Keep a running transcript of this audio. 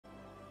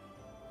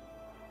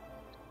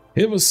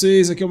Hey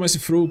vocês, aqui é o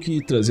Mestre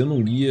trazendo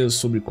um guia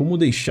sobre como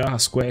deixar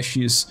as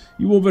quests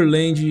e o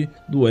Overland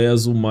do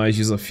ESO mais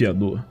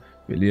desafiador,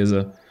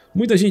 beleza?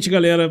 Muita gente,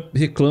 galera,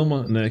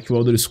 reclama, né, que o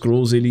Elder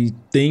Scrolls ele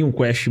tem um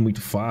quest muito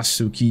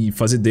fácil, que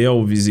fazer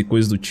delves e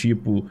coisas do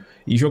tipo,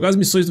 e jogar as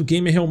missões do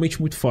game é realmente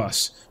muito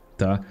fácil,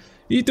 tá?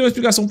 E tem uma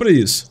explicação pra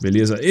isso,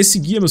 beleza? Esse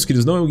guia, meus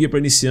queridos, não é um guia pra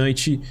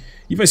iniciante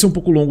e vai ser um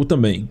pouco longo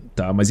também,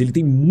 tá? Mas ele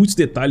tem muitos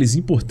detalhes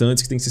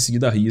importantes que tem que ser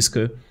seguido à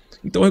risca.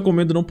 Então eu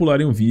recomendo não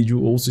pularem o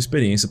vídeo ou sua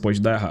experiência pode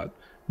dar errado,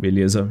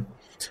 beleza?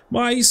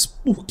 Mas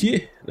por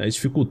que, né,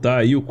 dificultar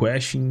aí o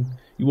questing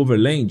e o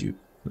Overland?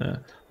 Né?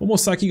 Vou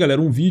mostrar aqui,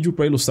 galera, um vídeo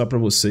para ilustrar para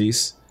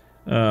vocês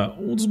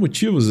um dos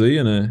motivos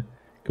aí, né,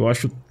 que eu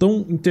acho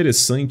tão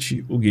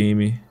interessante o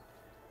game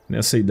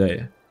nessa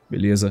ideia,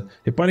 beleza?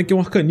 Reparem que é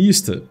um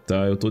arcanista,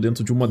 tá? Eu tô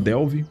dentro de uma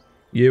delve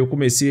e aí eu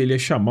comecei ali a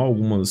chamar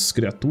algumas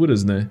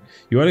criaturas, né?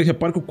 E olha,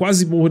 repara que eu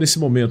quase morro nesse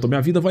momento. A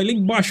minha vida vai lá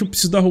embaixo, eu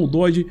preciso dar hold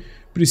dodge,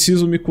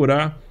 preciso me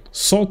curar,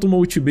 solto uma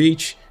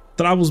ultimate,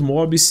 travo os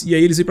mobs e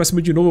aí eles vêm pra cima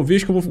de novo. Eu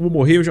vejo que eu vou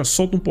morrer, eu já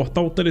solto um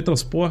portal,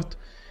 teletransporto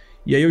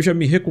e aí eu já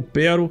me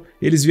recupero.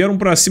 Eles vieram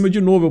pra cima de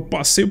novo, eu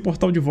passei o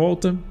portal de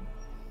volta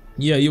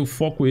e aí eu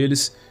foco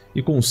eles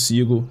e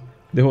consigo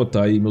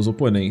derrotar aí meus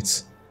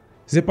oponentes.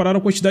 Vocês repararam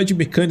a quantidade de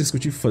mecânicas que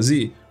eu tive que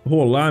fazer?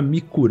 Rolar, me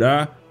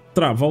curar,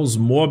 travar os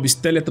mobs,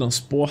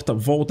 teletransporta,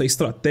 volta,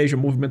 estratégia,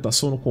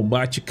 movimentação no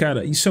combate.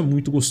 Cara, isso é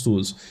muito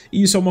gostoso.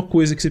 E isso é uma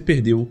coisa que você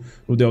perdeu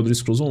no The Elder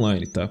Scrolls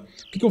Online, tá?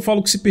 Por que eu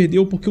falo que se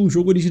perdeu? Porque o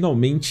jogo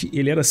originalmente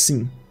ele era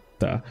assim,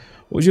 tá?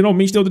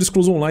 Originalmente The Elder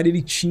Scrolls Online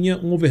ele tinha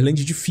um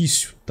Overland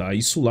difícil, tá?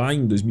 Isso lá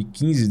em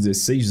 2015,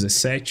 16,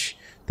 17,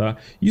 tá?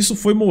 Isso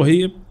foi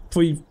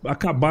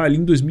acabar ali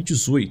em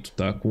 2018,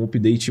 tá? Com o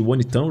update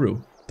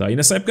Então, tá? E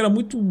nessa época era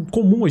muito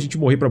comum a gente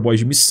morrer pra boss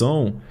de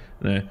missão,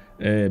 né?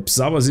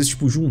 Precisava às vezes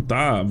tipo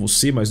juntar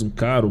você mais um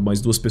cara ou mais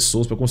duas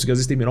pessoas pra conseguir às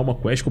vezes terminar uma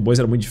quest, que o boss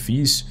era muito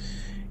difícil.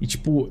 E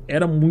tipo,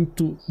 era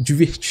muito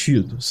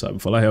divertido, sabe?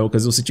 Falar a real, que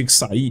às vezes você tinha que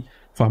sair,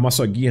 farmar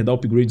sua gear, dar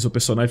upgrade do seu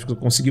personagem pra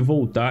conseguir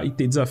voltar e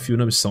ter desafio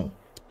na missão,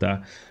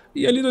 tá?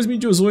 E ali em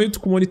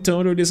 2018, com o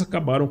Então, eles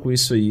acabaram com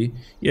isso aí.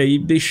 E aí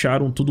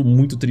deixaram tudo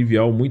muito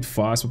trivial, muito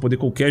fácil, pra poder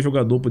qualquer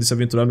jogador poder se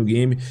aventurar no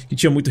game. Que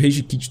tinha muito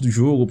rage kit do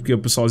jogo, porque o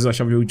pessoal às vezes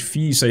achava o jogo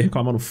difícil, aí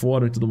reclamava no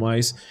fórum e tudo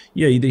mais.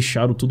 E aí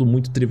deixaram tudo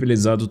muito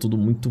trivializado, tudo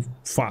muito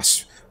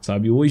fácil,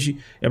 sabe? Hoje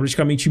é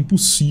praticamente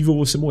impossível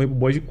você morrer pro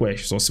boss de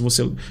quest. Só se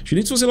você... Acho que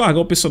nem se você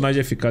largar o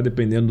personagem a ficar,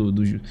 dependendo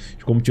de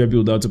como tiver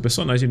buildado o seu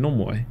personagem, ele não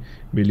morre,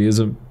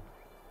 beleza?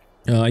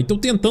 Então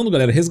tentando,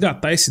 galera,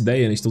 resgatar essa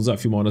ideia, né, de ter um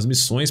desafio maior nas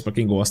missões, pra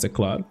quem gosta, é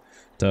claro,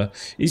 tá?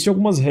 Existem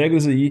algumas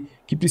regras aí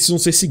que precisam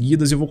ser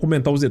seguidas e eu vou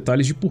comentar os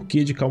detalhes de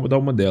porquê de cada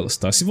uma delas,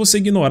 tá? Se você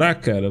ignorar,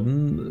 cara,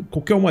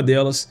 qualquer uma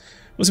delas,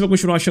 você vai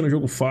continuar achando o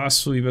jogo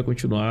fácil e vai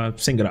continuar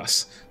sem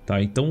graça,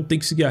 tá? Então tem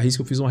que seguir a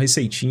risca, eu fiz uma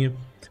receitinha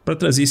pra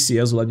trazer esse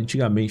ESO lá de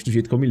antigamente, do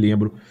jeito que eu me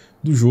lembro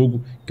do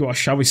jogo, que eu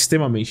achava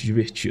extremamente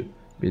divertido,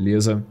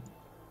 beleza?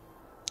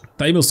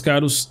 Tá aí, meus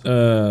caros,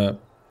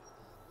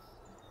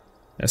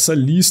 essa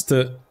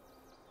lista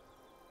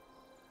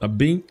tá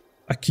bem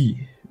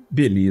aqui,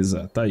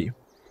 beleza, tá aí.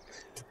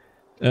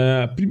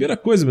 Primeira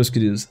coisa, meus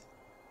queridos,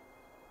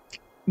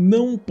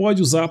 não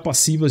pode usar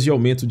passivas de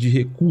aumento de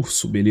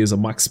recurso, beleza?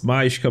 Max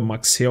mágica,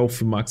 max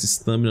health, max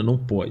stamina, não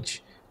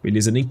pode,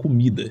 beleza? Nem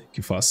comida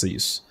que faça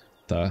isso,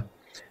 tá?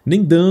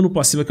 Nem dano,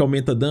 passiva que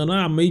aumenta dano,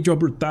 Major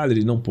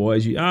Brutality, não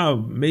pode,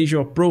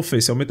 Major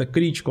Prophecy, aumenta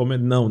crítico,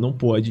 aumenta... não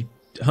pode,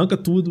 arranca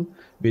tudo,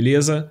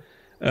 beleza?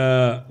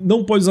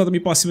 Não pode usar também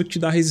passiva que te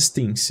dá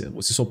resistência.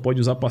 Você só pode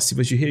usar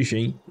passivas de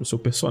regen no seu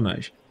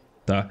personagem,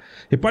 tá?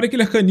 Repare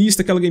aquele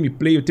arcanista, aquela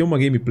gameplay. Eu tenho uma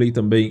gameplay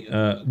também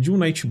de um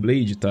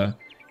Nightblade, tá?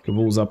 Que eu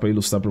vou usar para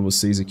ilustrar para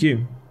vocês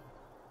aqui.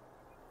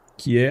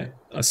 Que é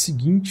a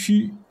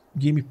seguinte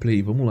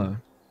gameplay. Vamos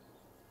lá.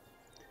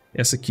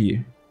 Essa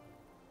aqui.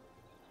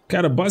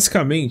 Cara,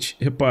 basicamente,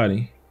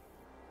 reparem.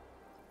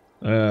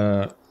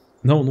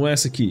 Não é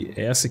essa aqui.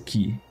 É essa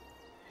aqui.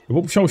 Eu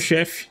vou puxar o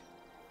chefe,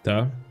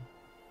 tá?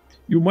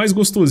 E o mais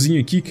gostosinho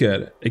aqui,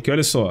 cara, é que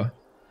olha só.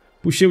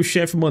 Puxei o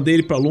chefe, mandei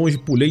ele pra longe,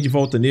 pulei de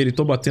volta nele,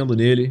 tô batendo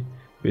nele.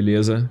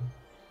 Beleza.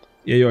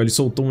 E aí, ó, ele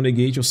soltou um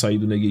negate, eu saí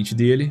do negate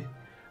dele.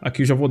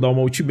 Aqui eu já vou dar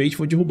uma ultimate,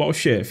 vou derrubar o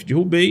chefe.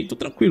 Derrubei, tô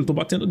tranquilo, tô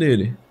batendo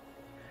nele.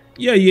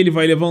 E aí ele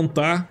vai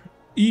levantar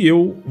e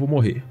eu vou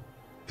morrer.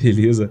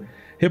 Beleza.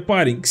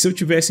 Reparem que se eu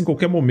tivesse em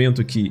qualquer momento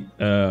aqui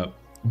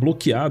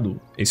bloqueado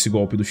esse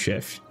golpe do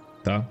chefe,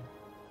 tá?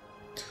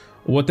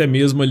 Ou até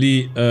mesmo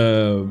ali...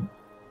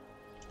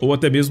 ou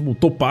até mesmo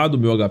topado o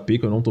meu HP,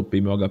 que eu não topei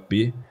meu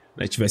HP,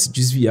 né, tivesse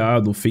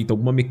desviado, feito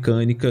alguma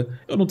mecânica,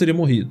 eu não teria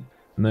morrido,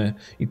 né?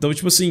 Então,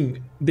 tipo assim,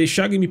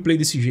 deixar a gameplay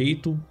desse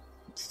jeito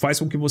faz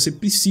com que você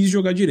precise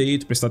jogar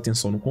direito, prestar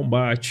atenção no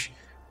combate,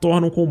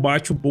 torna um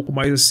combate um pouco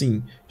mais,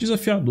 assim,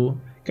 desafiador,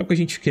 que é o que a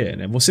gente quer,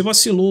 né? Você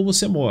vacilou,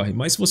 você morre,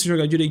 mas se você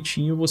jogar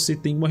direitinho, você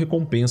tem uma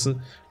recompensa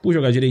por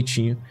jogar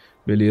direitinho,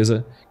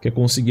 beleza? Que é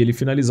conseguir ele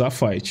finalizar a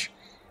fight.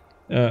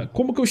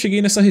 Como que eu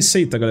cheguei nessa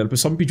receita, galera? O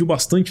pessoal me pediu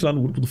bastante lá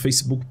no grupo do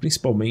Facebook,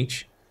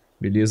 principalmente.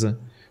 Beleza?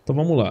 Então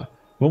vamos lá.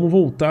 Vamos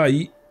voltar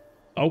aí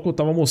ao que eu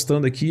estava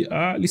mostrando aqui,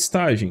 a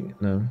listagem,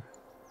 né?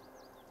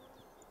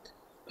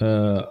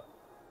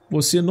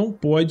 Você não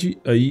pode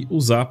aí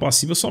usar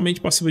passiva, somente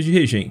passivas de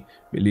regen,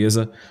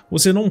 beleza?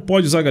 Você não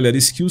pode usar, galera,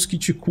 skills que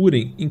te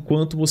curem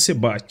enquanto você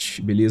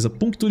bate, beleza?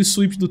 Puncture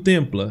Sweep do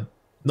Templa,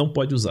 não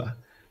pode usar,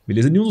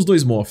 beleza? Nenhum dos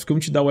dois morphs, que um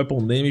te dá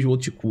weapon damage e o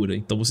outro te cura,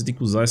 então você tem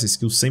que usar essa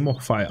skill sem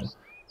morfar ela,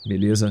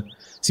 beleza?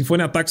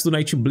 Sinfonia Attacks do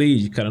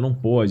Nightblade, cara, não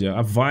pode.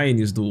 A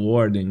Vines do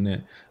Warden,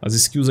 né? As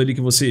skills ali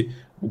que você...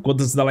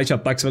 Quando você dá Light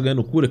Attack, você vai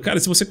ganhando cura. Cara,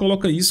 se você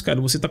coloca isso,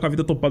 cara, você tá com a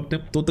vida topada o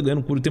tempo todo, tá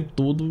ganhando cura o tempo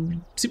todo,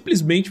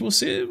 simplesmente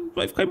você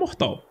vai ficar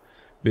imortal.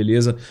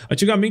 Beleza?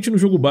 Antigamente no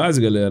jogo base,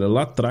 galera,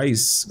 lá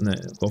atrás, né,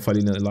 como eu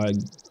falei, né, lá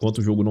enquanto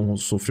o jogo não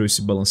sofreu esse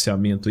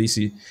balanceamento,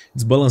 esse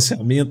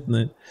desbalanceamento,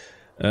 né,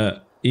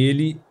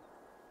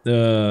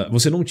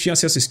 você não tinha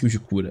acesso a skill de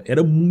cura.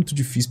 Era muito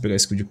difícil pegar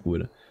skill de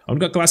cura. A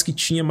única classe que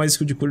tinha mais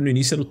skill de cura no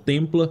início era o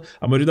Templa.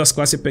 A maioria das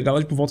classes ia pegar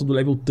lá por volta do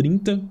level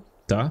 30,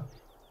 tá?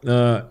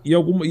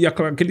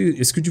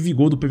 Aquele skill de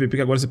vigor do PVP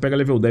que agora você pega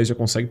level 10 já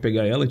consegue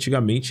pegar ela.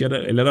 Antigamente ela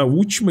era a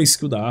última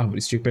skill da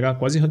árvore. Você tinha que pegar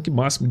quase rank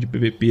máximo de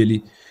PVP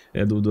ali,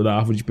 da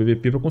árvore de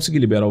PVP pra conseguir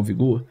liberar o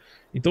vigor.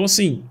 Então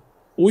assim,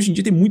 hoje em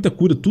dia tem muita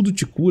cura, tudo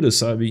te cura,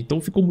 sabe?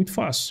 Então ficou muito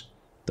fácil,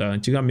 tá?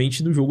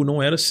 Antigamente no jogo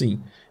não era assim.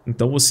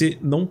 Então você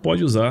não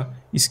pode usar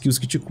skills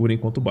que te curam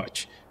enquanto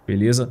bate,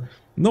 beleza?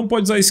 Não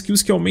pode usar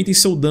skills que aumentem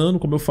seu dano,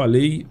 como eu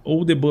falei,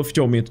 ou debuff de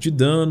aumento de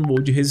dano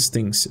ou de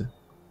resistência,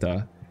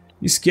 tá?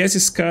 Esquece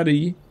esse cara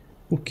aí,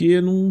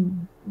 porque não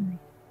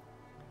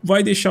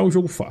vai deixar o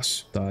jogo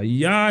fácil, tá?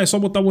 E é só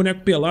botar o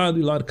boneco pelado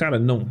e lá, cara,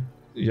 não.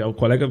 Já o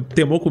colega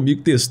temou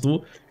comigo,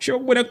 testou, chegou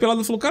com o boneco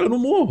pelado e falou, cara, eu não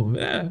morro,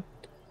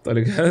 tá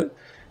ligado?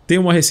 Tem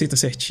uma receita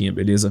certinha,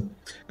 beleza?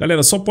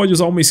 Galera, só pode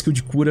usar uma skill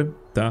de cura,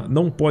 tá?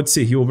 Não pode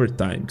ser heal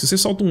overtime. Se você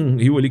solta um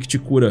heal ali que te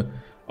cura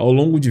ao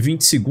longo de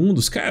 20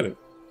 segundos, cara,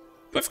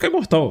 vai ficar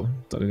imortal,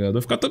 tá ligado?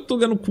 Vai ficar todo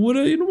dando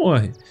cura e não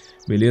morre,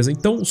 beleza?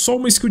 Então, só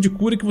uma skill de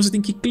cura que você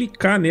tem que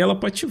clicar nela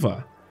pra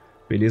ativar,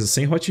 beleza?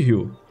 Sem hot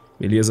heal,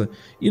 beleza?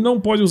 E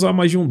não pode usar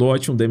mais de um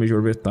dot, um damage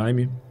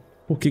overtime.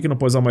 Por que não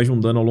pode usar mais de um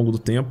dano ao longo do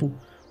tempo?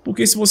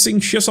 Porque se você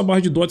encher a sua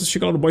barra de dots, você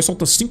chega lá no boss,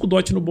 solta 5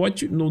 dots no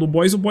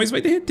boss, o boss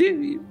vai derreter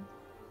e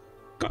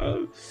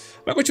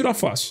vai continuar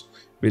fácil,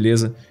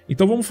 beleza?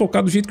 Então vamos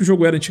focar do jeito que o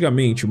jogo era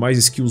antigamente, mais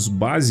skills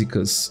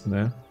básicas,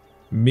 né?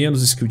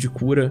 Menos skill de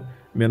cura,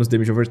 menos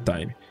damage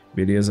overtime,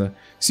 beleza?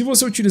 Se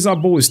você utilizar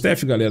bow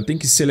staff, galera, tem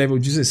que ser level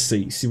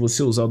 16. Se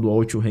você usar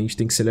dual to range,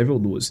 tem que ser level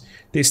 12.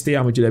 Testei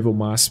arma de level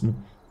máximo,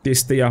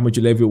 testei arma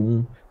de level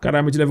 1. Cara, a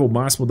arma de level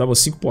máximo dava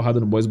 5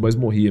 porradas no boss, o boss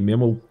morria.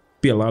 Mesmo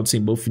pelado,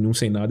 sem buff nenhum,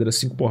 sem nada, era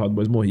 5 porradas, o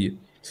boss morria.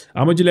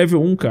 Arma de level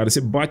 1, cara,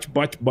 você bate,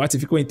 você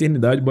fica uma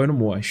eternidade, o boss não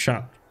morre,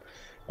 chato.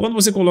 Quando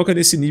você coloca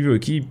nesse nível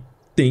aqui,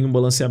 tem um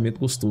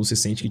balanceamento gostoso. Você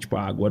sente que, tipo,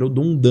 agora eu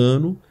dou um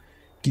dano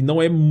que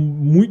não é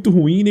muito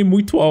ruim nem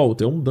muito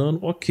alto. É um dano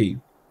ok,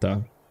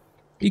 tá?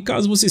 E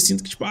caso você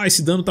sinta que, tipo,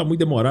 esse dano tá muito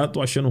demorado,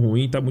 tô achando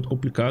ruim, tá muito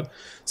complicado,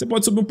 você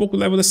pode subir um pouco o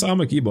level dessa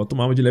arma aqui. Bota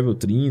uma arma de level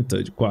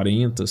 30, de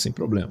 40, sem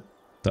problema,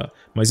 tá?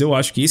 Mas eu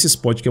acho que esse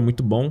spot que é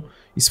muito bom.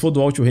 E se for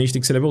do alt range tem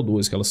que ser level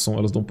 12, que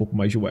elas dão um pouco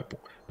mais de weapon,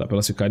 tá? Pra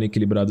elas ficarem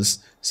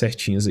equilibradas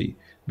certinhas aí,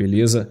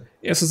 beleza?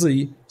 Essas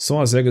aí são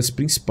as regras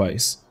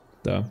principais,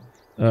 tá?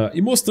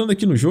 E mostrando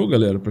aqui no jogo,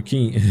 galera, pra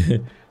quem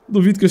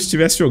duvido que eu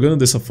estivesse jogando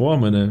dessa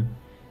forma, né?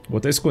 Vou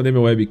até esconder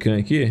meu webcam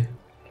aqui.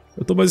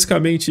 Eu tô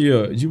basicamente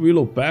ó, de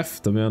Willow Path,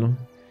 tá vendo?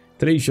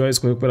 3 joias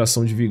com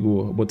recuperação de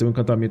vigor. Botei um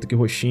encantamento aqui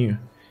roxinho.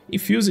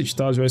 Infused,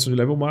 tá? As joias são de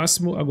level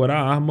máximo. Agora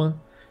a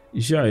arma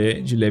já é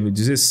de level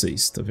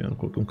 16, tá vendo?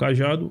 Coloquei um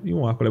cajado e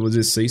um arco level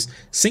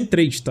 16. Sem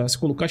trade, tá? Se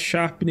colocar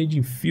Sharpened,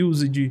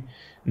 Infused,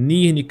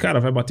 Nirn, cara,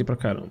 vai bater pra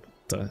caramba,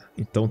 tá?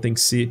 Então tem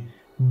que ser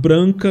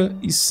branca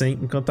e sem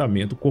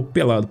encantamento. Corpo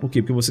pelado, por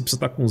quê? Porque você precisa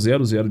estar com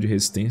 0/0 de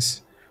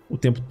resistência o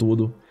tempo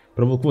todo.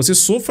 Pra que você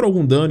sofra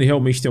algum dano e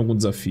realmente tenha algum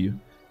desafio,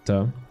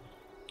 tá?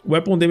 O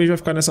Weapon Damage vai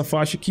ficar nessa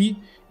faixa aqui.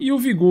 E o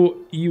Vigor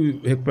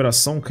e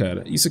recuperação,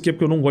 cara, isso aqui é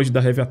porque eu não gosto de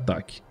dar Heavy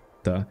Attack,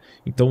 tá?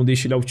 Então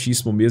deixa ele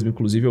altíssimo mesmo.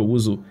 Inclusive eu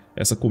uso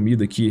essa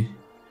comida aqui,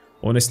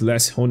 Honest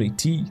Less Honey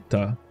Tea,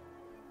 tá?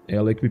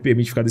 Ela é que me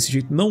permite ficar desse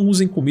jeito. Não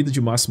usem comida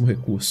de máximo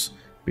recurso,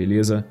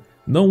 beleza?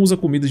 Não usa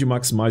comida de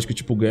max mágica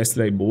tipo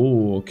Gastre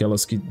ou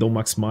aquelas que dão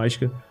max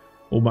mágica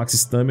ou max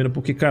stamina,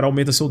 porque, cara,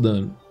 aumenta seu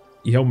dano.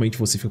 E realmente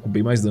você fica com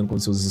bem mais dano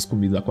quando você usa essas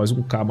comidas. Dá quase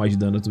 1k mais de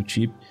dano do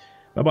tipo.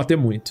 Vai bater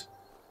muito,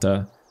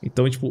 tá?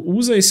 Então, tipo,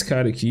 usa esse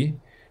cara aqui.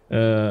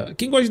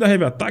 Quem gosta de dar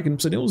heavy attack não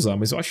precisa nem usar,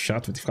 mas eu acho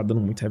chato, vai ter que ficar dando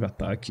muito heavy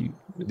attack.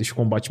 Deixa o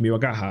combate meio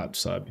agarrado,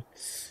 sabe?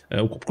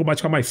 O combate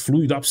fica mais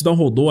fluido, preciso dar um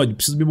rodóide,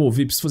 preciso me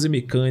mover, preciso fazer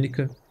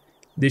mecânica.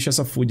 Deixa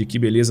essa food aqui,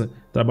 beleza?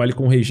 Trabalhe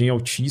com regen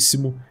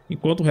altíssimo,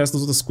 enquanto o resto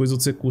das outras coisas,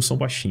 outros recursos são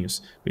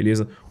baixinhos,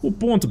 beleza? O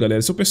ponto,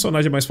 galera, se o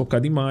personagem é mais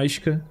focado em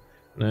mágica,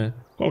 né?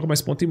 Coloca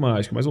mais ponto em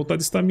mágica, mais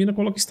voltado em estamina,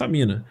 coloca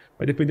estamina.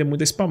 Vai depender muito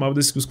da spamável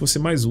das skills que você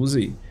mais usa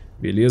aí,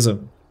 beleza?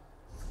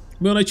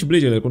 Meu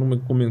Nightblade, galera, quando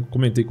eu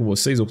comentei com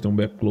vocês, eu tenho um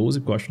back close,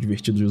 que eu acho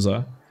divertido de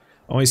usar.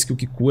 É uma skill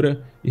que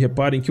cura, e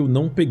reparem que eu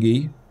não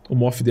peguei o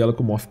morph dela,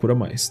 que o morph cura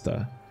mais,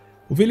 tá?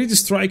 O Overland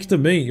Strike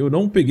também, eu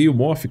não peguei o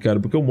Morph, cara,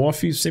 porque o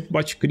Morph sempre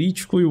bate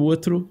crítico e o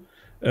outro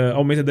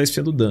aumenta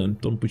 10% do dano,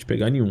 então não pude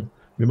pegar nenhum.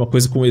 Mesma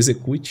coisa com o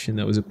Execute,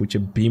 né? O Execute é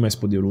bem mais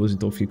poderoso,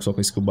 então eu fico só com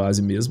a skill base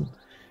mesmo.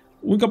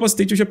 O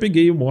Incapacitate eu já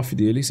peguei o Morph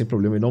dele, sem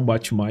problema, ele não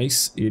bate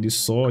mais, ele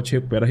só te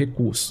recupera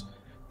recurso,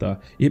 tá?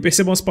 E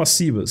percebam as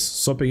passivas,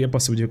 só peguei a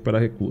passiva de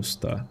recuperar recurso,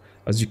 tá?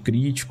 As de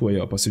crítico, aí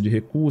ó, passiva de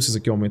recursos,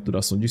 aqui aumenta a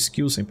duração de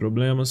skill, sem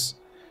problemas.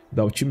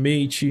 Da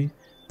Ultimate,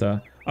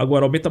 tá?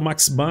 Agora aumenta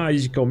Max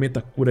Mágica, aumenta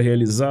a cura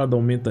realizada,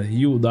 aumenta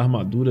heal, da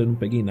armadura, não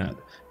peguei nada,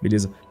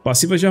 beleza?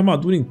 Passivas de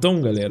armadura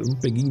então, galera, não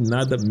peguei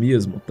nada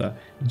mesmo, tá?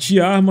 De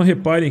arma,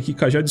 reparem aqui,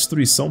 cajado de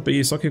destruição,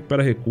 peguei só que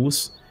recupera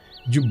recurso.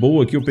 De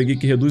boa aqui eu peguei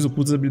que reduz o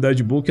custo da habilidade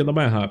de boa que anda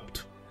mais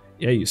rápido.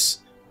 E é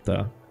isso,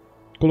 tá?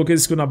 Coloquei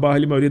esse skill na barra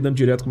ali, a maioria dando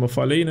direto como eu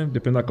falei, né?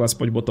 Dependendo da classe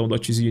pode botar um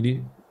dotzinho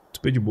ali,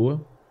 super de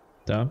boa,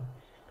 tá?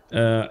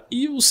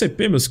 E o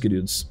CP, meus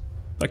queridos,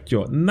 tá aqui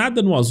ó,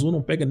 nada no azul,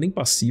 não pega nem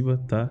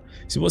passiva, tá?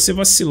 Se você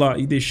vacilar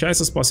e deixar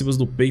essas passivas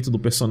do peito do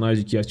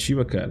personagem aqui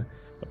ativa, cara,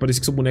 vai parecer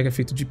que seu boneco é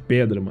feito de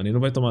pedra, mano, ele não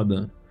vai tomar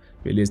dano.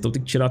 Beleza, então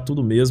tem que tirar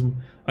tudo mesmo.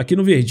 Aqui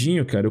no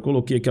verdinho, cara, eu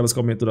coloquei aquelas que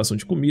aumentam a duração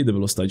de comida,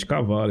 velocidade de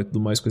cavalo e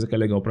tudo mais, coisa que é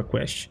legal pra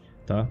quest,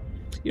 tá?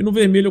 E no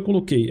vermelho eu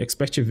coloquei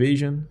Expert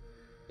Evasion,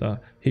 tá?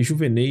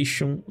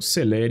 Rejuvenation,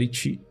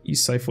 Celerity e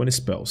Siphon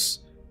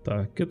Spells,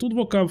 tá? Que é tudo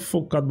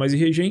focado mais em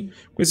regen,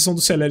 com exceção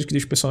do Celerity que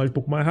deixa o personagem um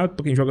pouco mais rápido,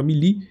 pra quem joga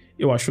melee,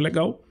 eu acho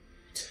legal.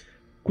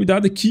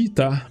 Cuidado aqui,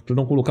 tá? Pra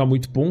não colocar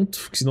muito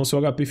ponto, porque senão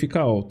seu HP fica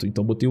alto.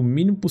 Então botei o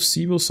mínimo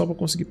possível só pra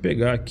conseguir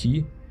pegar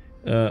aqui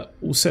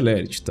o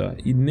Celerity, tá?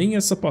 E nem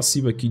essa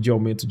passiva aqui de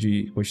aumento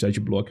de quantidade de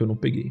bloco eu não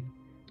peguei,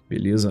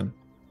 beleza?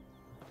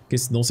 Porque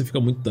senão você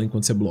fica muito tanque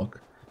quando você bloca,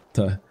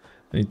 tá?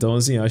 Então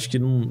assim, acho que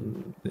não...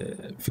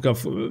 fica...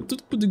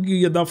 Tudo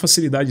poderia dar uma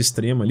facilidade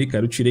extrema ali,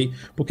 cara, eu tirei...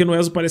 Porque no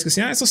ESO parece que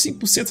assim, é só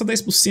 5%, só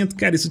 10%,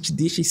 cara, isso te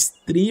deixa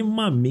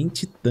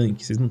extremamente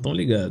tanque, vocês não estão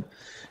ligados.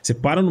 Você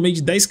para no meio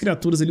de 10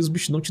 criaturas ali, os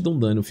bichos não te dão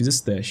dano, eu fiz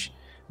esse teste.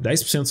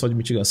 10% só de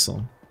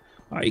mitigação.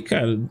 Aí,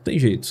 cara, não tem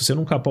jeito. Se você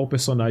não capar o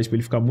personagem pra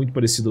ele ficar muito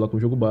parecido lá com o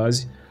jogo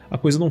base, a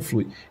coisa não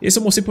flui. Esse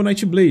eu mostrei pro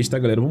Nightblade, tá,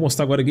 galera? Eu vou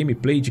mostrar agora a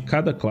gameplay de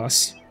cada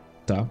classe,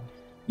 tá?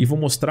 E vou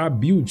mostrar a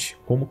build,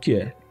 como que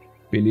é,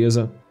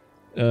 beleza?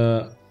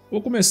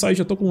 Vou começar e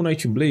já tô com o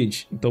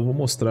Nightblade, então vou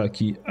mostrar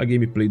aqui a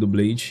gameplay do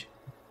Blade,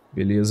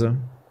 beleza?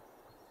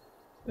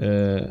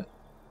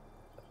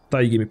 Tá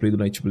aí a gameplay do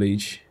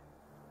Nightblade.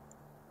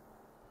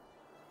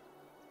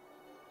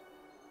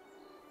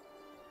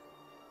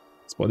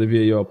 Vocês podem ver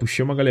aí, ó,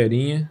 puxei uma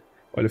galerinha,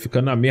 olha,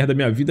 ficando na merda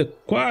minha vida,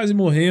 quase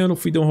morrendo,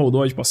 fui dar um hold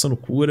dodge passando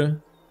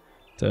cura,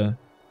 tá?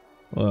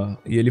 Ó,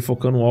 e ele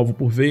focando um alvo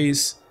por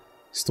vez,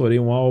 estourei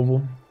um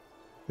alvo,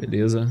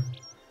 beleza?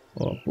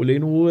 Ó, pulei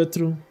no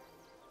outro.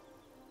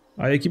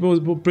 Aí aqui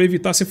pra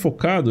evitar ser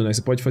focado, né,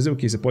 você pode fazer o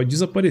quê? Você pode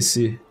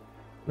desaparecer,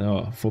 né,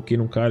 ó, foquei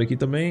num cara aqui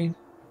também.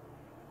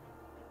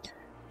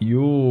 E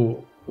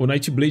o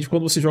Nightblade,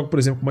 quando você joga, por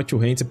exemplo, com uma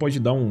two-hand, você pode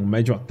dar um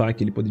médio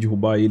ataque, ele pode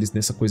derrubar eles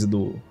nessa coisa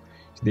do...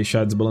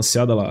 deixar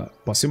desbalanceada lá.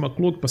 Passei uma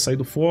cloak pra sair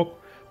do foco.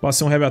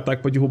 Passei um heavy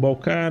attack pra derrubar o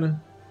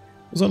cara.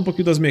 Usando um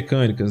pouquinho das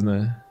mecânicas,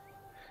 né?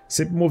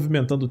 Sempre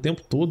movimentando o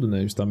tempo todo,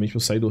 né? Justamente pra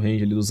eu sair do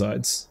range ali dos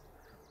ADs.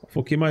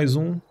 Foquei mais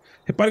um.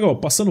 Repare, ó,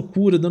 passando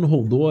cura, dando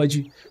hold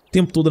dodge. O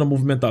tempo todo na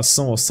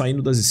movimentação, ó,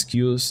 saindo das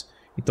skills.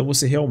 Então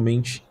você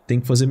realmente tem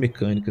que fazer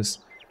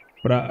mecânicas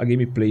pra a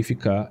gameplay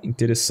ficar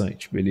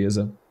interessante,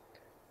 beleza?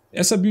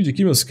 Essa build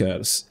aqui, meus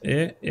caros,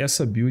 é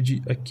essa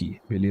build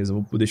aqui, beleza?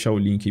 Vou deixar o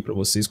link aí pra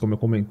vocês, como eu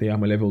comentei,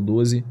 arma level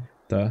 12,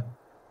 tá?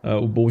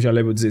 O bow já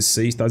level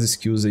 16, tá? As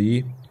skills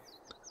aí.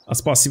 As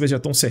passivas já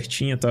estão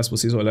certinhas, tá? Se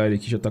vocês olharem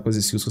aqui, já tá com as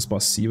skills com as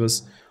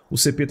passivas. O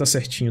CP tá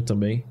certinho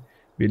também,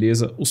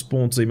 beleza? Os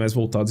pontos aí mais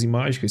voltados em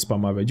mágica,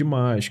 spamável é de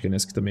mágica, né?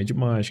 Essa aqui também é de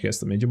mágica,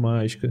 essa também é de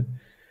mágica.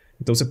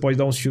 Então você pode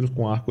dar uns tiros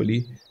com arco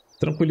ali,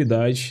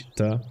 tranquilidade,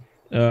 tá?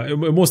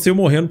 Eu mostrei eu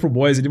morrendo pro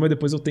boss ali, mas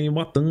depois eu tenho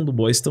matando o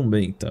boss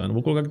também, tá? Não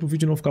vou colocar aqui pro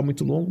vídeo não ficar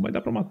muito longo, mas dá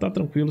pra matar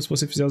tranquilo se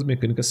você fizer as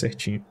mecânicas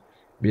certinho,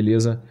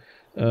 beleza?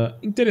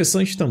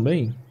 Interessante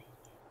também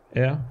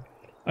é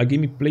a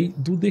gameplay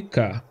do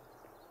DK,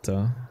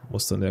 tá?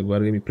 Mostrando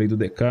agora a gameplay do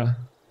DK.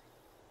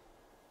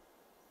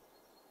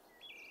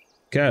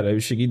 Cara, eu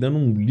cheguei dando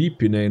um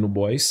leap, né, no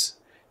boss.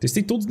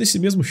 Testei todos nesse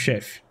mesmo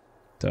chefe,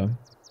 tá?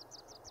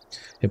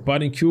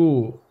 Reparem que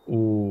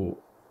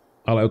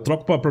ah lá, eu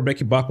troco pra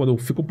back bar quando eu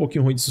fico um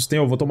pouquinho ruim de sustain,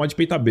 eu vou tomar de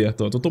peito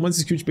aberto, ó. Eu tô tomando esse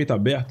skill de peito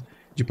aberto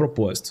de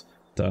propósito,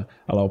 tá?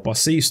 Ah lá, eu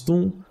passei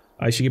stun,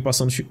 aí cheguei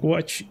passando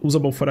chicote, usa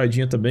a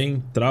balforadinha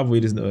também, travo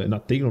eles na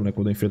tail, né,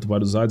 quando eu enfrento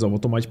vários ADs, ó, vou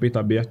tomar de peito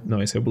aberto.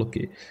 Não, esse aí eu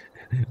bloqueei.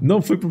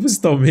 Não foi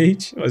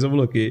propositalmente, mas eu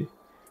bloqueei.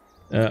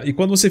 E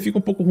quando você fica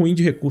um pouco ruim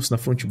de recurso na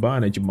front bar,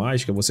 né, de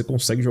mágica, você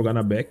consegue jogar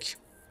na back.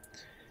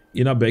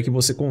 E na back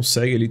você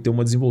consegue ali ter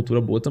uma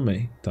desenvoltura boa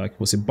também, tá? Que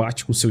você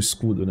bate com o seu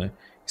escudo, né?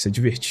 Isso é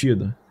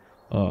divertido.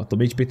 Ó,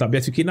 tomei de peito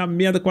aberto, fiquei na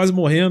merda quase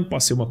morrendo,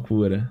 passei uma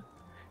cura.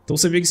 Então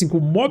você vê que assim, com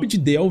o mob de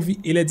Delve,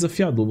 ele é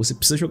desafiador, você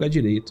precisa jogar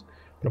direito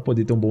pra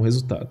poder ter um bom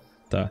resultado,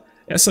 tá?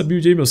 Essa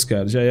build aí, meus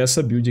caros, já é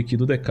essa build aqui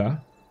do DK,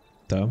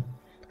 tá?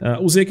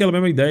 Usei aquela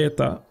mesma ideia,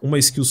 tá? Uma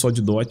skill só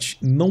de dot,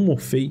 não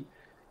morfei,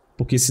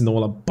 porque senão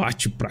ela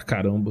bate pra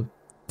caramba,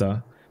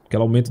 tá? Porque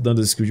ela aumenta o dano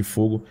das skills de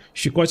fogo.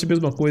 Chicote é a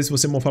mesma coisa, se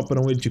você morfar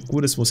para um ele te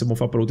cura, se você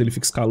morfar para outro ele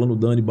fica escalando o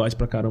dano e bate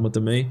pra caramba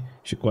também.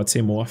 Chicote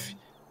sem morph,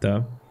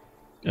 tá?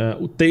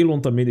 O Talon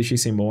também deixei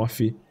sem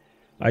morph.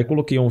 Aí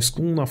coloquei um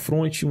stun na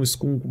front, um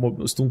stun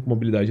com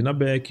mobilidade na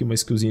back, uma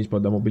skillzinha para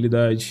dar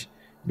mobilidade,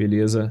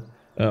 beleza?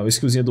 Uma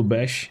skillzinha do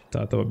bash,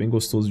 tá? Tava bem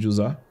gostoso de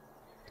usar.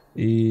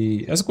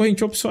 E essa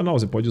corrente é opcional,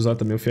 você pode usar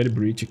também o Fairy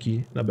Breach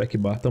aqui na back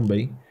bar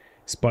também.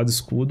 Espada,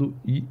 escudo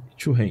e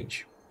two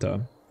hand, tá?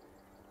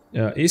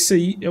 Esse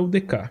aí é o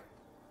DK,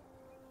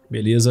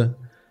 beleza?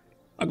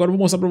 Agora eu vou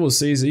mostrar pra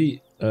vocês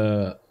aí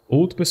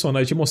outro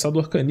personagem. Eu tinha mostrado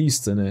o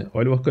Arcanista, né?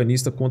 Olha o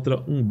Arcanista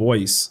contra um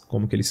boss,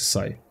 como que ele se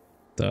sai,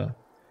 tá?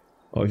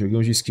 Ó, joguei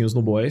uns disquinhos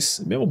no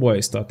boss, mesmo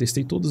boss, tá?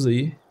 Testei todos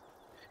aí.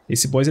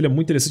 Esse boss ele é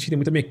muito interessante, tem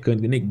muita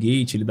mecânica,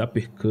 negate, ele dá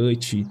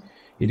uppercut,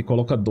 ele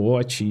coloca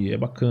dot, é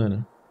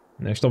bacana.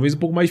 Né? Talvez um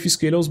pouco mais difícil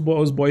que ele é os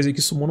boys aí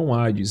que summonam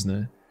Hades,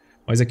 né?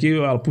 Mas aqui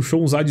ela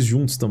puxou uns Hades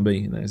juntos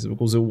também, né? Você viu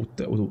que eu usei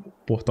o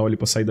portal ali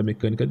pra sair da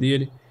mecânica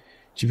dele.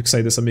 Tive que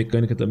sair dessa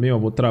mecânica também, ó.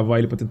 Vou travar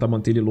ele pra tentar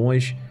manter ele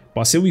longe.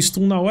 Passei o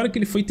stun na hora que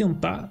ele foi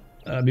tentar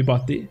me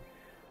bater.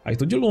 Aí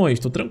tô de longe,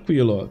 tô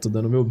tranquilo, ó. Tô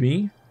dando meu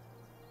beam.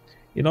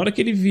 E na hora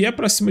que ele vier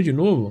pra cima de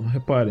novo,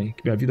 reparem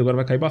que minha vida agora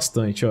vai cair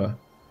bastante, ó.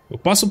 Eu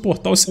passo o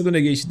portal e saio do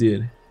negate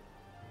dele.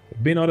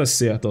 Bem na hora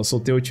certa, ó.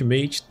 Soltei o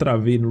ultimate,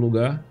 travei no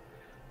lugar.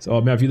 Ó,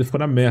 minha vida ficou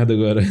na merda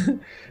agora.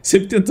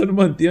 Sempre tentando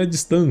manter a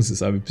distância,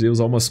 sabe? Precisei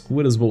usar umas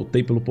curas,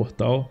 voltei pelo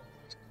portal.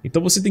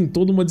 Então você tem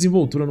toda uma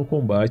desenvoltura no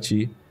combate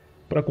aí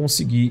pra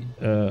conseguir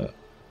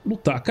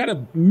lutar.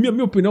 Cara,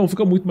 minha opinião,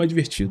 fica muito mais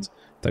divertido,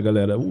 tá,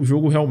 galera? O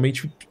jogo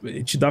realmente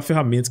te dá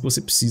ferramentas que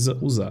você precisa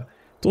usar.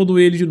 Todo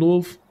ele de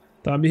novo,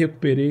 tá? Me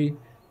recuperei,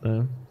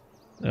 né?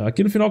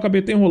 Aqui no final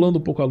acabei até enrolando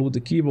um pouco a luta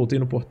aqui, voltei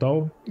no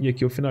portal e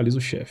aqui eu finalizo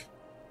o chefe,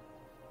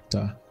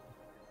 tá?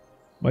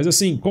 Mas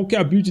assim, qual que é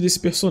a build desse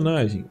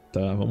personagem?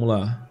 Tá, vamos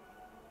lá.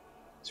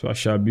 Deixa eu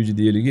achar a build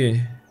dele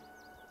aqui.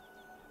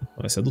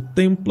 Essa é do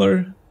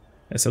Templar,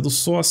 essa é do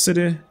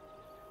Sorcerer,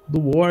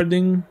 do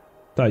Warden,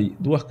 tá aí,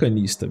 do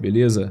Arcanista,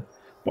 beleza?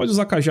 Pode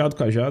usar cajado,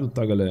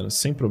 tá, galera?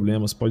 Sem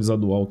problemas, pode usar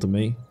dual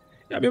também.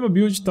 É a mesma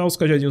build, tá? Os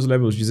cajadinhos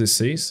levels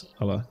 16,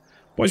 olha lá.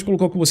 Pode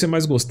colocar o que você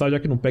mais gostar, já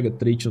que não pega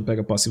trait, não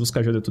pega passivo, os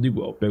cajados é tudo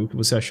igual. Pega o que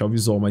você achar o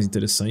visual mais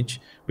interessante,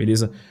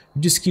 beleza?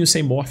 Disquinho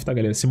sem morph, tá,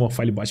 galera? Se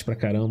morfar ele bate pra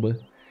caramba.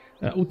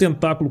 O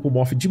tentáculo com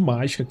morph de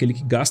mágica, aquele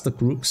que gasta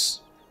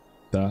crooks,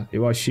 tá?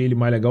 Eu achei ele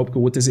mais legal porque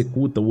o outro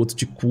executa, o outro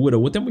te cura,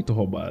 o outro é muito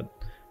roubado,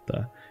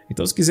 tá?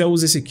 Então se quiser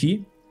usa esse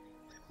aqui.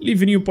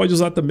 Livrinho pode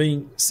usar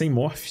também sem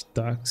morph,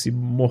 tá? Se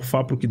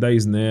morfar pro que dá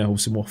snare ou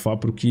se morfar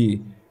pro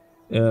que...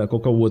 qual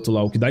que é o outro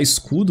lá? O que dá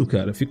escudo,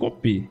 cara, fica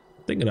OP,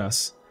 não tem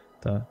graça,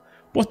 tá?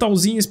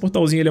 Portalzinho, esse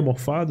portalzinho ele é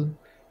morfado,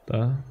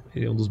 tá?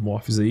 Ele é um dos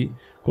morphs aí.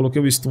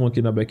 Coloquei o stun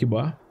aqui na back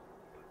bar,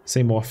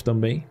 sem morph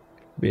também.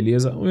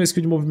 Beleza, uma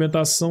skill de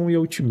movimentação e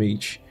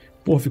ultimate.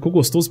 Pô, ficou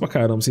gostoso pra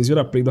caramba. Vocês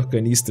viram a play do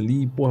Arcanista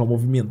ali, porra,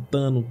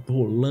 movimentando,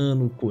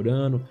 rolando,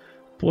 curando.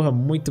 Porra,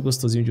 muito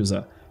gostosinho de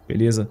usar,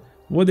 beleza?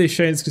 Vou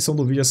deixar aí na descrição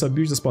do vídeo essa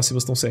build, as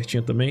passivas estão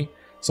certinhas também.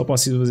 Só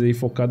passivas aí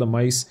focada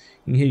mais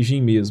em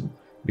regime mesmo,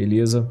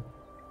 beleza?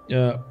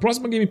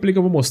 Próxima gameplay que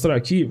eu vou mostrar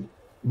aqui,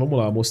 vamos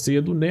lá, mostrei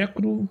a do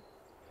Necro.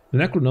 Do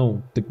Necro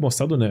não, tem que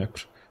mostrar do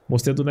Necro.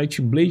 Mostrei a do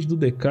Nightblade, do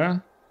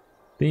DK.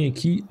 Tem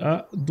aqui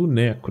a do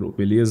Necro,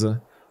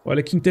 beleza?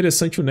 Olha que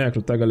interessante o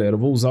Necro, tá, galera? Eu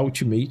vou usar o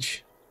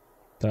Ultimate,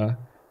 tá?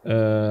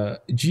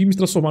 De me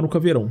transformar no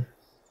caveirão.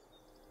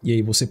 E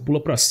aí você pula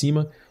pra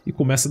cima e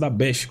começa a dar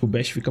bash, que o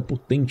bash fica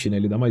potente, né?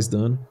 Ele dá mais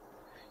dano.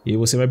 E aí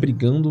você vai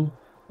brigando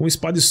com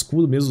espada e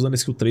escudo mesmo, usando a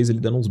skill 3, ele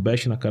dando uns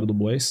bash na cara do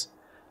boss.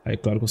 Aí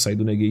claro que eu saí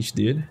do negate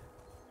dele.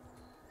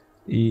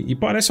 E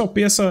parece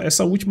OP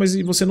essa ult, mas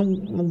você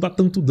não dá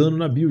tanto dano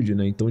na build,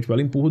 né? Então tipo,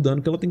 ela empurra o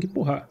dano que ela tem que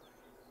empurrar,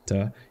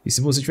 tá? E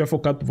se você tiver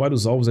focado por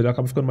vários alvos, ele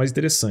acaba ficando mais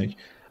interessante.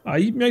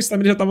 Aí minha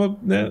stamina já tava,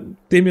 né,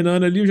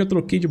 terminando ali, eu já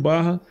troquei de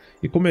barra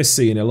e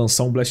comecei, né,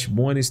 lançar um Blast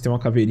Bones. Tem uma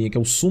caveirinha que é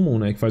o Summon,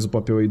 né, que faz o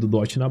papel aí do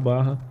dot na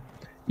barra.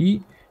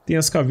 E tem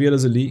as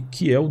caveiras ali,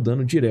 que é o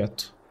dano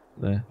direto,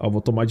 né. Ó,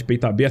 vou tomar de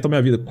peito aberto a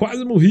minha vida,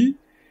 quase morri.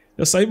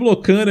 Já saí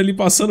blocando ali,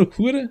 passando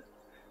cura,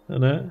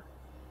 né.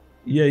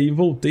 E aí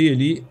voltei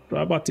ali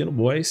pra bater no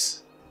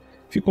boss.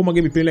 Ficou uma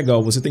gameplay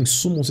legal, você tem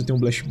Summon, você tem um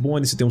Blast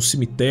Bone, você tem um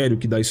Cemitério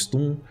que dá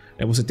stun,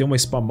 né? Você tem uma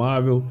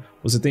spamável,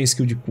 você tem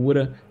skill de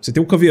cura, você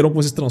tem um caveirão que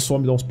você se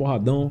transforma e dá uns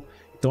porradão.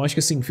 Então acho que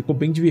assim, ficou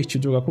bem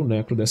divertido jogar com o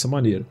Necro dessa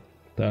maneira,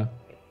 tá?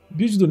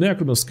 Build do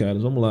Necro, meus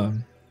caros, vamos lá.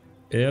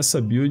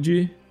 Essa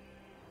build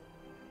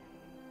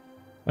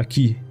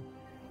aqui,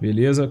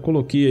 beleza?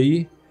 Coloquei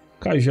aí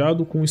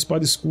cajado com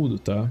espada e escudo,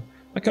 tá?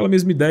 Aquela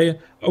mesma ideia.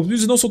 Os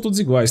builds não são todos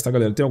iguais, tá,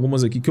 galera? Tem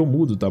algumas aqui que eu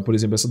mudo, tá? Por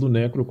exemplo, essa do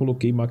Necro eu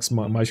coloquei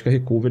mágica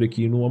recover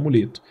aqui no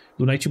amuleto.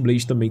 Do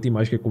Nightblade também tem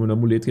mágica recover no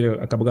amuleto, que ele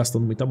acaba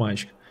gastando muita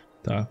mágica,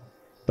 tá?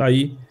 Tá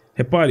aí.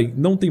 Reparem,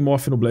 não tem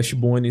morph no Blast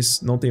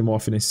Bones, não tem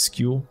morph nesse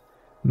skill,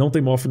 não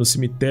tem morph no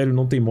Cemitério,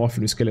 não tem morph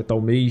no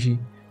Skeletal Mage,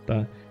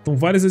 tá? Então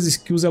várias das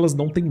skills elas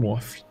não tem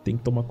morph. Tem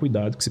que tomar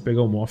cuidado que se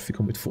pegar o morph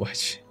fica muito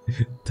forte.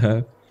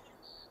 Tá?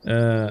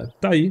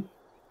 Tá aí.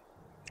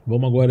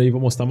 Vamos agora aí,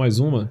 vou mostrar mais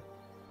uma.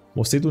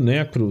 Mostrei do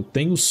Necro.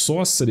 Tem o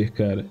Sorcerer,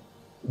 cara.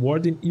 O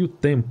Warden e o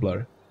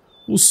Templar.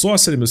 O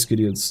Sorcerer, meus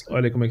queridos.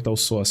 Olha aí como é que tá o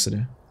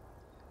Sorcerer.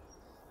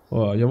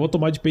 Ó, já vou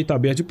tomar de peito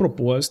aberto de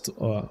propósito.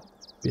 Ó,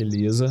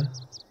 beleza.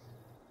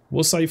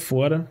 Vou sair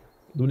fora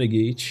do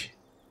negate.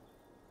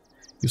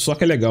 E só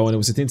que é legal, né?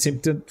 Você tenta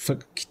sempre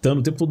quitando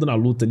o tempo todo na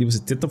luta ali. Você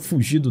tenta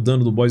fugir do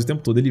dano do boss o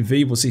tempo todo. Ele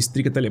veio, você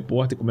estrica,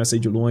 teleporta e começa a ir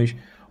de longe.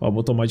 Ó,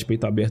 vou tomar de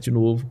peito aberto de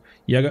novo.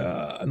 E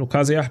no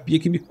caso é a arpia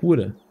que me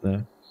cura,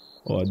 né?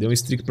 Ó, deu um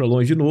streak pra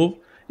longe de novo.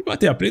 E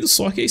bater a play do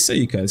Sork é isso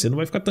aí, cara. Você não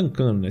vai ficar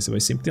tancando, né? Você vai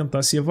sempre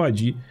tentar se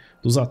evadir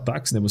dos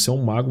ataques, né? Você é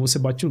um mago, você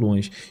bate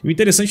longe. E o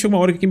interessante é uma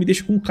hora que me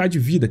deixa com 1k de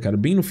vida, cara.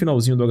 Bem no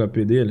finalzinho do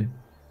HP dele.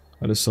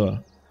 Olha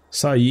só.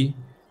 Saí,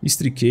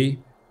 estriquei,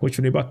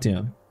 continuei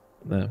batendo,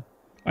 né?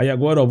 Aí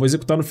agora, ó, vou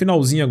executar no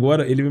finalzinho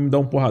agora. Ele vai me dar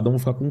um porradão, vou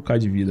ficar com 1k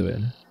de vida,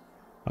 velho.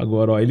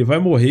 Agora, ó, ele vai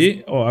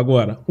morrer. Ó,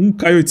 agora,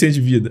 1k e 800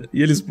 de vida.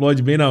 E ele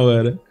explode bem na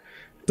hora.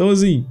 Então,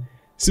 assim...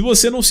 Se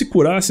você não se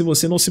curar, se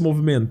você não se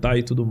movimentar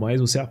e tudo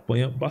mais, você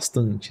apanha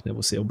bastante, né?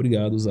 Você é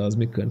obrigado a usar as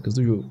mecânicas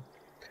do jogo.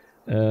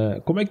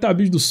 Como é que tá a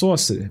build do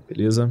Sorcerer,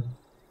 beleza?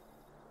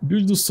 A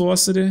build do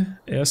Sorcerer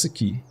é essa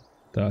aqui,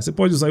 tá? Você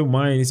pode usar o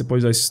Mine, você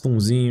pode usar esse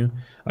stunzinho.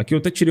 Aqui eu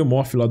até tirei o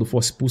Morph lá do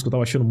Force Pulse, que eu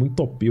tava achando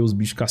muito OP, os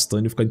bichos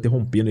castanhos, ficar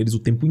interrompendo eles o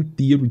tempo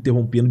inteiro,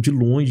 interrompendo de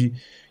longe.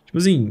 Tipo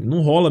assim,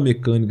 não rola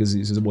mecânicas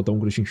se você botar um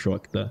Crushing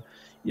Shock, tá?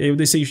 E aí eu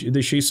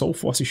deixei só o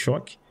Force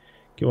Shock,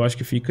 que eu acho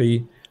que fica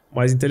aí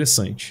mais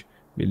interessante.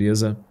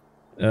 Beleza?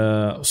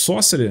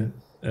 Sorcerer,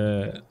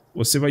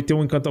 você vai ter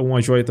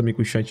uma joia também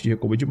com enchante de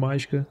recoba de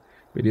mágica.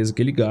 Beleza?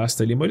 Que ele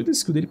gasta ali. A maioria das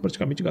skills dele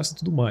praticamente gasta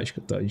tudo mágica,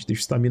 tá? A gente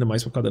deixa estamina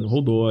mais pra ficar dando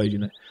roldodge,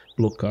 né?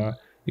 Blocar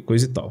e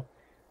coisa e tal.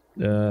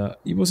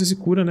 E você se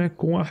cura, né?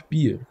 Com a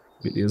arpia.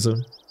 Beleza?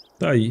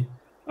 Tá aí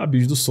a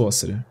build do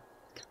Sorcerer.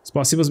 As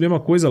passivas, mesma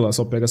coisa lá.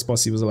 Só pega as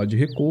passivas lá de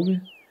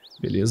recover.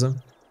 Beleza?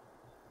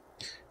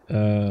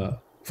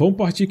 Vamos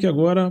partir aqui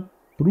agora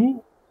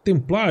pro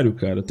Templário,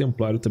 cara. O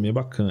Templário também é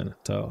bacana,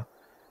 tá?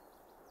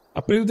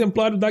 Aprendi o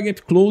Templário, dá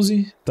gap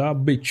close, tá?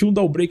 Beti um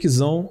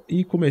breakzão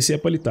e comecei a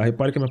palitar.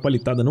 Repare que a minha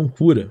palitada não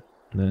cura,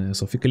 né?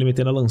 Só fica ali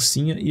metendo a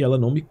lancinha e ela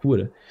não me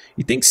cura.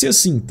 E tem que ser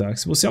assim, tá?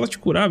 Se você ela te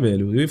curar,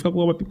 velho, eu ia ficar com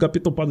o HP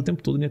topado o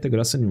tempo todo e não ia ter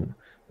graça nenhuma,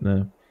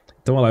 né?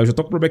 Então, olha lá, eu já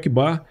toco pro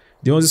backbar,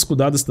 dei umas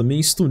escudadas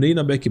também, stunei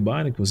na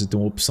backbar, né? Que você tem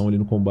uma opção ali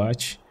no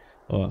combate.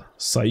 Ó,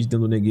 saí de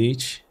dentro do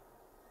negate.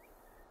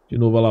 De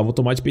novo, olha lá, vou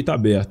tomar de peito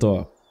aberto,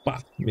 ó.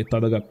 Pá,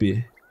 metade do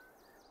HP.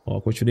 Ó,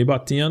 continuei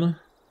batendo.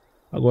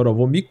 Agora, ó,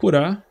 vou me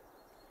curar.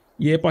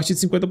 E aí, a partir de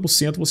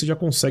 50% você já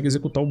consegue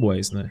executar o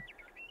boss, né?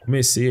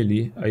 Comecei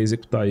ali a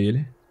executar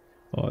ele.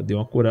 Ó, dei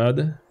uma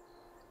curada.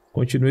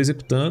 Continuei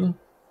executando.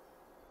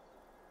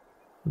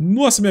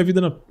 Nossa, minha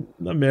vida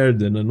na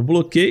merda, né? Não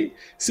bloqueei.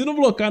 Se não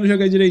blocar, não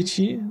jogar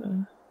direitinho,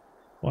 né?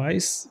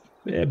 Mas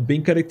é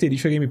bem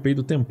característica a gameplay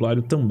do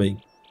Templário também,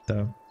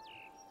 tá?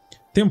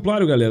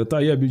 Templário, galera, tá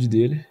aí a build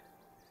dele.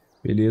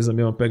 Beleza,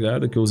 mesma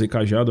pegada, que eu usei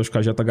cajado. Acho que o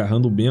cajado tá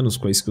agarrando menos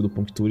com a skill do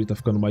Puncture e tá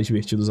ficando mais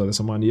divertido usar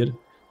dessa maneira,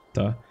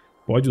 tá?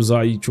 Pode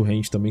usar aí two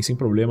hand também sem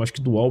problema. Acho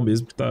que dual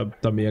mesmo, que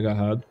tá meio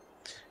agarrado.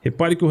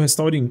 Repare que o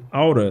Restoring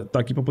Aura tá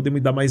aqui pra poder me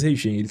dar mais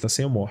regen. Ele tá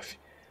sem o Morph.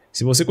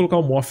 Se você colocar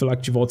o Morph lá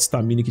que te volta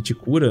stamina e que te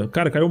cura,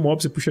 cara, caiu o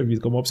Mob, você puxa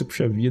vida. Caiu o Mob, você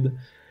puxa vida.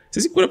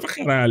 Você se cura pra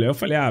caralho. Aí eu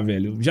falei,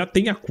 velho, já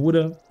tem a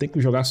cura. Tem que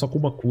jogar só com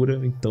uma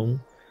cura, então...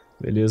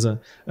 Beleza?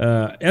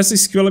 Essa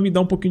skill ela me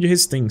dá um pouquinho de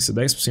resistência.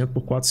 10%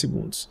 por 4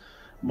 segundos.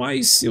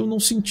 Mas eu não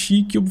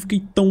senti que eu fiquei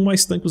tão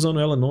mais tanque usando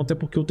ela não, até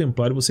porque o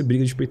Templário você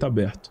briga de peito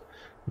aberto,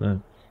 né?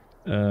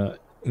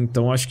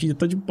 Então acho que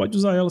pode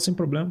usar ela sem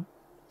problema,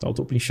 tá? O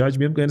Toppling Shard,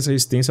 mesmo ganhando essa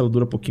resistência, ela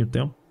dura pouquinho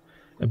tempo.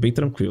 É bem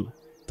tranquilo,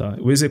 tá?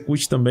 O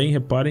Execute também,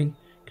 reparem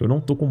que eu não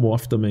tô com o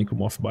Morph também, que o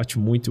Morph bate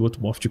muito e o outro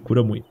Morph te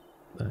cura muito,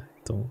 né?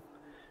 Então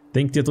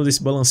tem que ter todo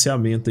esse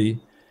balanceamento aí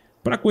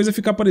pra coisa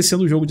ficar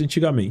parecendo o jogo de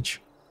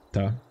antigamente,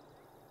 tá?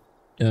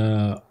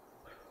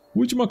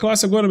 Última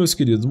classe agora, meus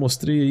queridos,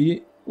 mostrei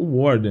aí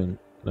o Warden,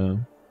 né?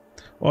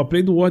 Ó, a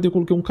play do Warden eu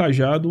coloquei um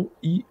cajado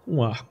e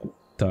um arco,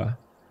 tá?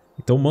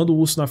 Então manda o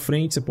urso na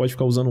frente, você pode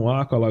ficar usando o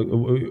arco. Lá,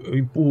 eu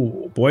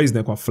empurro o boss,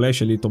 né, com a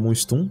flecha ali, tomou um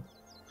stun.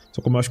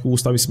 Só que eu acho que o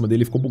urso estava em cima dele,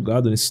 ele ficou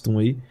bugado nesse stun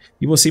aí.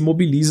 E você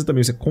imobiliza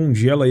também, você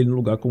congela ele no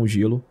lugar com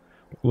gelo,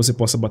 para que você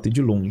possa bater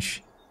de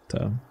longe,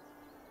 tá?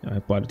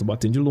 Repare, eu tô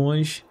batendo de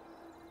longe.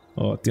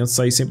 Ó, tento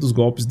sair sempre dos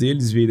golpes dele,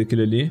 desviei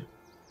daquele ali.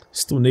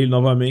 Stunei ele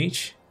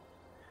novamente.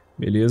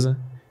 Beleza?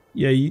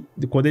 E aí,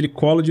 quando ele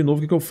cola de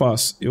novo, o que eu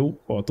faço? Eu,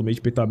 ó, tomei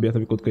de peito aberto,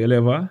 ver quanto que eu ia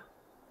levar.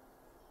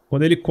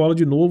 Quando ele cola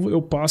de novo,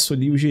 eu passo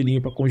ali o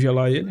gelinho pra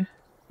congelar ele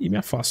e me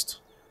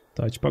afasto.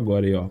 Tá? Tipo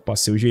agora aí, ó.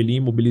 Passei o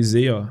gelinho,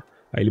 mobilizei, ó.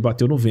 Aí ele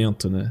bateu no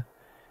vento, né?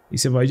 E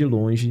você vai de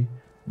longe,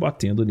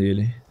 batendo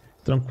nele,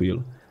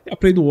 tranquilo. E a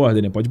play do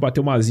Warden, né? Pode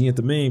bater uma asinha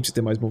também, pra você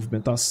ter mais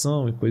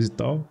movimentação e coisa e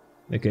tal.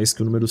 Né? Que é a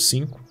skill número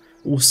 5.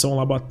 O ursão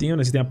lá batendo,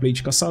 né? Você tem a play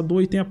de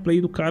caçador e tem a play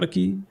do cara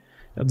que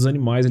é dos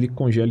animais ali, que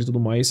congela e tudo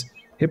mais.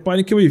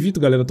 Reparem que eu evito,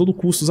 galera, a todo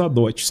custo usar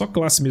dot. Só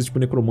classe mesmo, tipo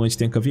necromante,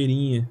 tem a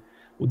caveirinha.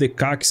 O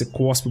DK, que você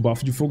cospe o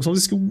bafo de fogo, são as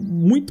skills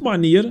muito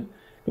maneira.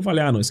 Eu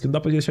falei, ah não, isso aqui não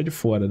dá pra deixar de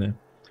fora, né?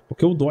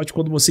 Porque o dot,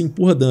 quando você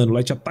empurra dano,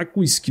 light ataque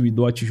com skill e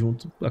dot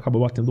junto, acaba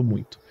batendo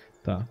muito,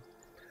 tá?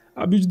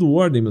 A build do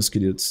Ordem, meus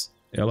queridos,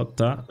 ela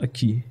tá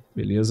aqui,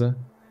 beleza?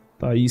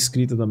 Tá aí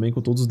escrita também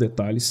com todos os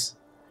detalhes,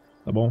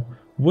 tá bom?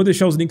 Vou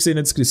deixar os links aí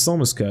na descrição,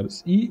 meus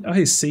caros. E a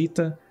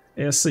receita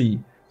é essa aí.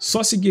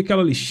 Só seguir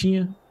aquela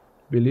listinha,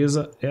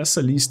 beleza?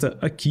 Essa lista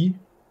aqui,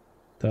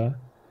 tá?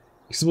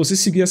 Que se você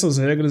seguir essas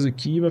regras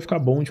aqui, vai ficar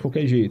bom de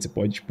qualquer jeito. Você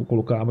pode, tipo,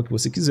 colocar a arma que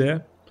você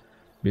quiser,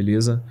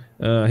 beleza?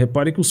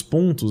 Reparem que os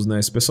pontos,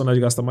 né? Se o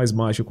personagem gasta mais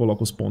mágica,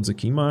 coloca os pontos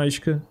aqui em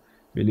mágica,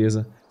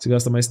 beleza? Se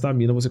gasta mais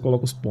estamina, você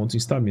coloca os pontos em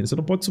estamina. Você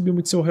não pode subir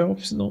muito seu health,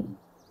 senão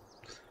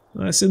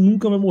você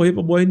nunca vai morrer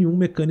pra borra nenhuma,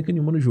 mecânica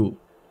nenhuma no jogo,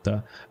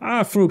 tá?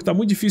 Ah, Frog, tá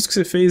muito difícil o que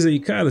você fez aí.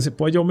 Cara, você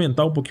pode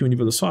aumentar um pouquinho o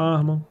nível da sua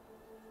arma.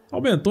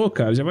 Aumentou,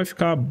 cara, já vai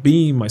ficar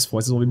bem mais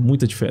forte, vocês vão ver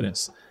muita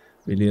diferença,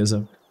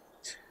 beleza?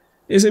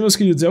 Esse aí, meus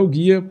queridos, é o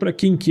guia para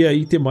quem quer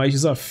aí ter mais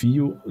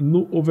desafio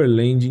no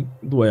Overland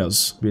do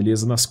ESO,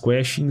 beleza? Nas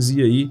questions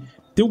e aí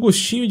ter o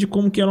gostinho de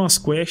como que eram as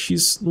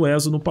quests no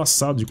ESO no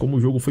passado, de como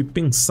o jogo foi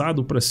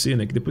pensado para ser,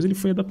 né? Que depois ele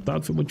foi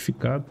adaptado, foi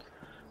modificado,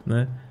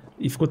 né?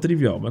 E ficou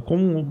trivial. Mas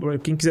como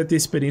quem quiser ter a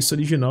experiência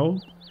original,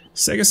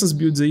 segue essas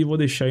builds aí, vou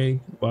deixar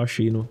aí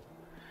embaixo aí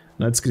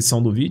na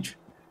descrição do vídeo,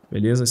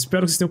 beleza?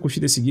 Espero que vocês tenham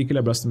curtido esse guia, aquele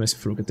abraço do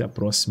Mestre, até a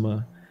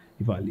próxima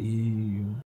e valeu!